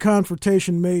 So the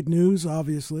confrontation made news,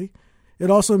 obviously. It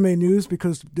also made news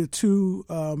because the two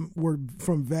were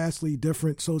from vastly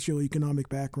different socioeconomic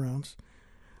backgrounds,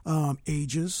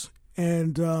 ages,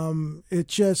 and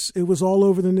it was all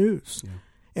over the news. Yeah.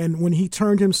 And when he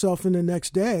turned himself in the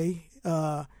next day,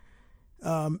 that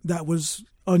was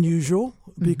unusual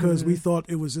because we thought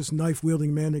it was this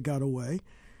knife-wielding man that got away.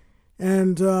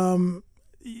 And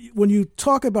when you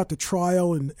talk about the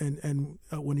trial and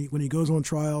when he goes on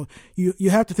trial,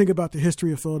 you have to think about the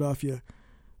history of Philadelphia.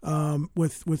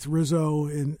 With Rizzo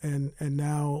and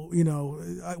now,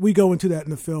 we go into that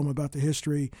in the film about the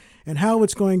history and how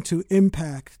it's going to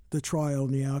impact the trial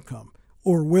and the outcome,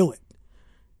 or will it?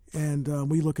 And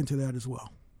we look into that as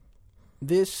well.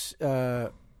 This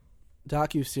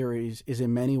docuseries is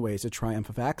in many ways a triumph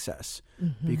of access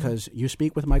because you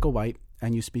speak with Michael White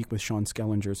and you speak with Sean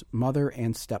Skellinger's mother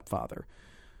and stepfather,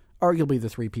 arguably the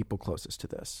three people closest to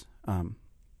this.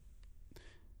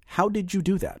 How did you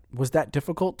do that? Was that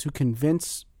difficult to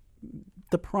convince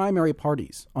the primary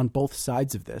parties on both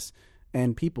sides of this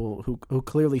and people who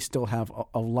clearly still have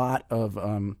a lot of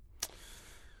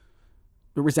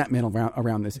resentment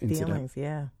around this incident? Feelings,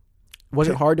 yeah. Was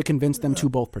it hard to convince them to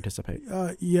both participate?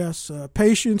 Yes.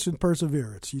 Patience and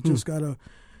perseverance. You just got to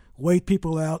wait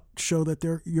people out, show that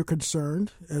you're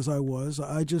concerned, as I was.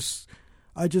 I just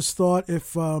thought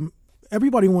if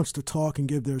everybody wants to talk and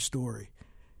give their story,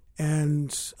 and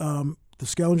the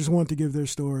Skellingers wanted to give their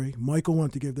story, Michael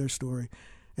wanted to give their story,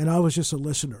 and I was just a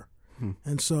listener.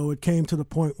 And so it came to the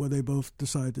point where they both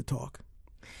decided to talk.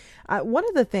 One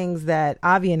of the things that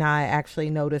Avi and I actually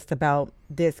noticed about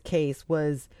this case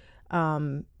was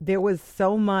there was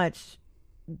so much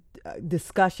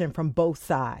discussion from both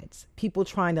sides, people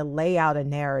trying to lay out a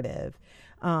narrative.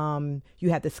 You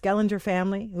had the Skellinger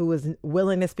family who was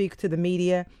willing to speak to the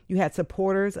media. You had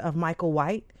supporters of Michael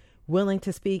White willing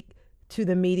to speak to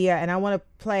the media. And I want to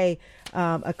play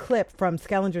a clip from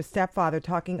Skellinger's stepfather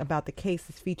talking about the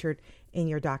cases featured in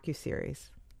your docuseries.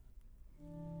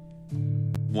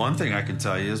 One thing I can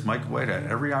tell you is Michael White had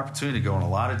every opportunity to go in a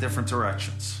lot of different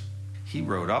directions. He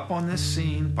rode up on this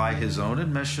scene by his own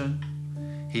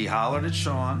admission. He hollered at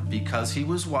Sean because he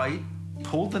was white,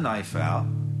 pulled the knife out.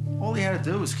 All he had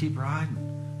to do was keep riding.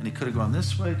 And he could have gone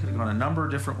this way, could have gone a number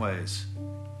of different ways.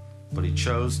 But he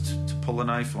chose to pull a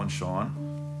knife on Sean,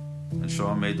 and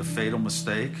Sean made the fatal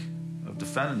mistake of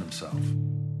defending himself.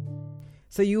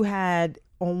 So you had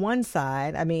on one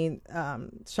side,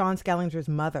 Sean Schellinger's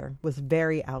mother was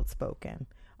very outspoken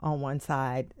on one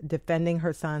side, defending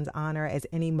her son's honor as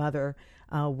any mother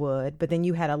would. But then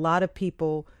you had a lot of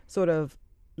people sort of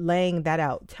laying that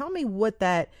out. Tell me what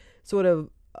that sort of,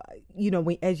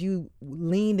 as you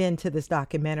leaned into this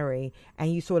documentary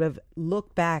and you sort of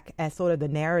look back at sort of the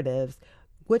narratives,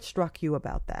 what struck you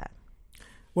about that?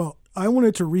 Well, I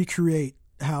wanted to recreate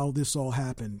how this all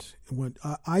happened. When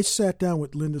I sat down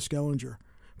with Linda Skellinger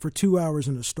for 2 hours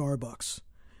in a Starbucks.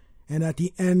 And at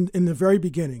the end, in the very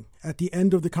beginning, at the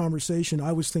end of the conversation,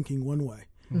 I was thinking one way.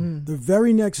 Mm-hmm. The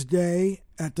very next day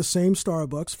at the same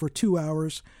Starbucks for 2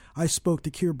 hours, I spoke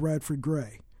to Keir Bradford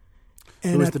Gray.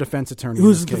 Who was the defense attorney? Who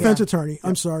was the defense attorney,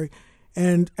 I'm sorry.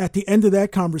 And at the end of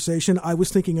that conversation, I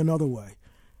was thinking another way.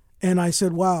 And I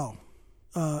said, wow,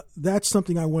 that's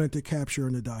something I wanted to capture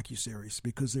in the docuseries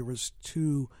because there was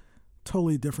two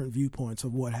totally different viewpoints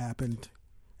of what happened.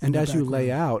 And as you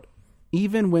lay out,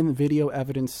 even when video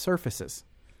evidence surfaces,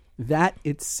 that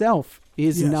itself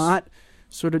is not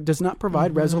does not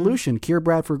provide resolution. Keir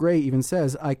Bradford Gray even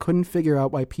says, I couldn't figure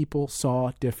out why people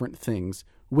saw different things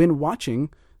when watching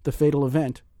the fatal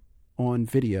event on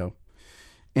video.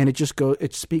 And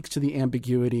it speaks to the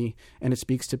ambiguity and it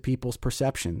speaks to people's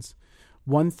perceptions.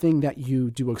 One thing that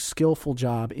you do a skillful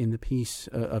job in the piece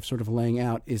of sort of laying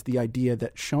out is the idea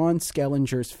that Sean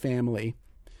Schellinger's family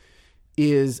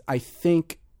is, I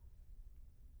think,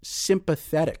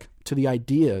 sympathetic to the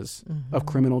ideas of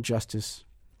criminal justice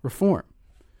reform.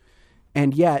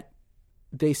 And yet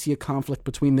they see a conflict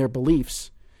between their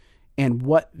beliefs and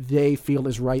what they feel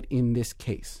is right in this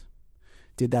case.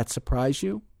 Did that surprise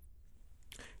you?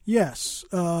 Yes.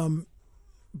 When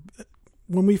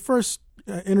we first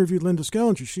interviewed Linda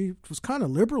Skellinger, she was kind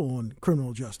of liberal on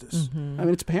criminal justice. I mean,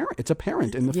 it's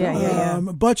apparent in the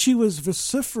film. But she was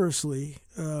vociferously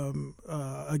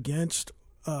against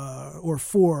or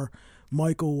for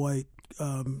Michael White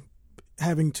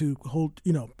having to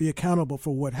be accountable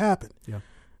for what happened. Yeah.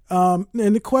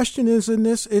 And the question is in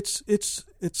this, it's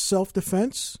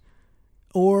self-defense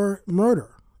or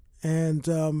murder. And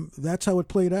that's how it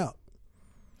played out.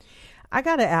 I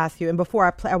got to ask you, and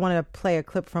before I want to play a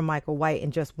clip from Michael White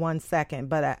in just 1 second,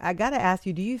 but I got to ask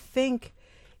you, do you think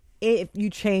if you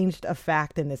changed a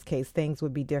fact in this case, things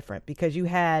would be different? Because you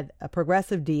had a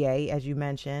progressive DA, as you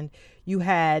mentioned. You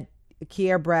had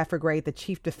Keir Bradford Gray, the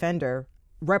chief defender,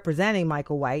 representing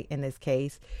Michael White in this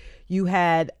case. We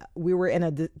were in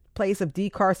a place of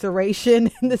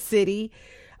decarceration in the city.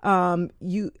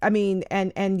 You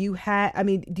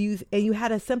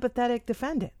had a sympathetic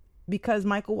defendant because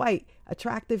Michael White,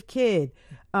 attractive kid,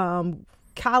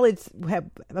 college,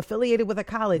 affiliated with a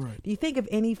college. Right. Do you think if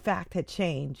any fact had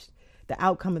changed, the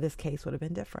outcome of this case would have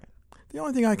been different? The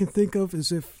only thing I can think of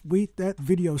is if that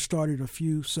video started a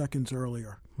few seconds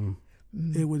earlier,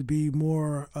 it would be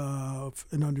more of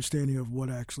an understanding of what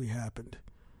actually happened.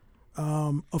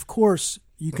 Of course,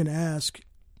 you can ask,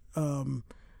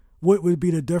 what would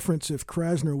be the difference if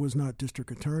Krasner was not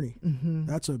district attorney?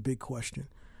 That's a big question.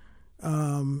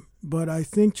 But I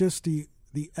think just the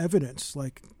evidence,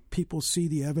 like people see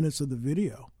the evidence of the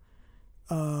video,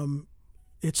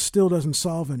 it still doesn't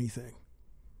solve anything.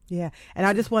 Yeah. And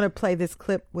I just want to play this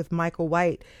clip with Michael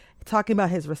White talking about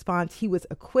his response. He was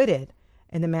acquitted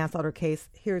in the manslaughter case.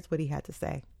 Here's what he had to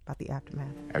say about the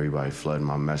aftermath. Everybody flooding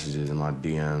my messages and my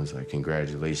DMs, like,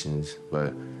 congratulations.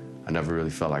 But I never really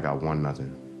felt like I won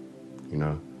nothing. You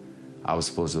know, I was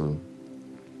supposed to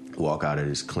walk out of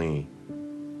this clean,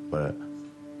 but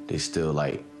they still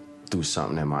like threw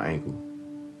something at my ankle.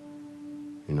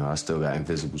 You know, I still got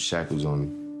invisible shackles on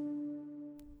me.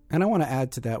 And I want to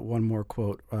add to that one more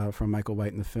quote from Michael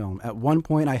White in the film. At one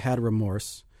point I had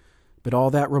remorse, but all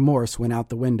that remorse went out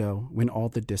the window when all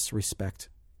the disrespect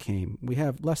came. We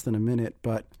have less than a minute,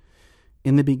 but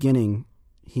in the beginning,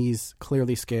 he's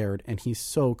clearly scared and he's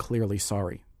so clearly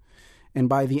sorry. And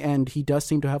by the end, he does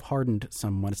seem to have hardened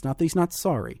someone. It's not that he's not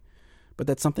sorry, but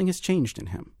that something has changed in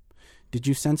him. Did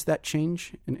you sense that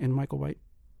change in Michael White?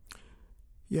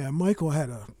 Yeah, Michael had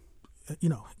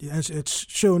as it's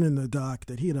shown in the doc,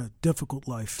 that he had a difficult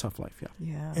life. Tough life,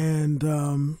 yeah. And,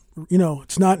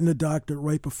 it's not in the doc that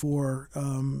right before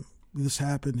this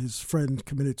happened, his friend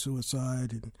committed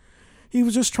suicide. And he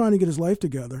was just trying to get his life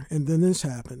together. And then this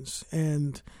happens.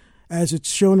 And as it's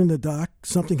shown in the doc,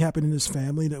 something happened in his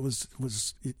family that was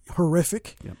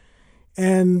horrific. Yep.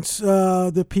 And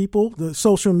the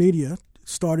social media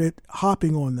started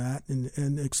hopping on that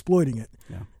and exploiting it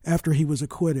after he was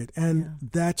acquitted. And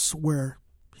that's where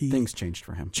things changed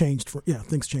for him.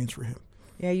 Things changed for him.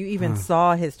 Yeah, you even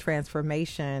saw his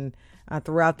transformation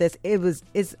throughout this. I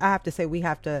have to say, we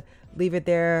have to leave it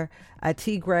there.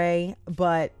 T. Gray,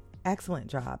 but excellent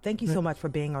job. Thank you so much for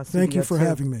being on Studio Thank you for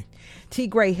having me. T.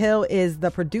 Gray Hill is the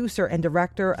producer and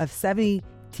director of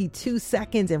 72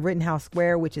 Seconds in Rittenhouse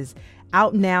Square, which is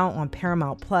out now on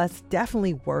Paramount Plus.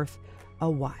 Definitely worth a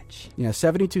watch. Yeah,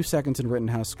 72 Seconds in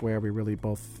Rittenhouse Square. We really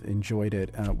both enjoyed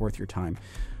it. Worth your time.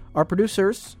 Our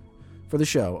producers for the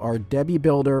show are Debbie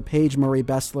Builder, Paige Murray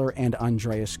Bessler, and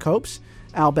Andreas Copes.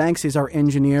 Al Banks is our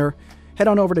engineer. Head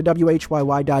on over to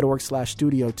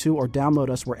whyy.org/Studio 2 or download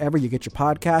us wherever you get your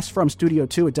podcasts. From Studio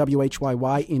 2 at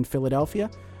WHYY in Philadelphia,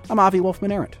 I'm Avi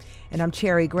Wolfman-Arndt. And I'm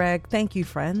Cherry Gregg. Thank you,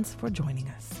 friends, for joining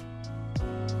us.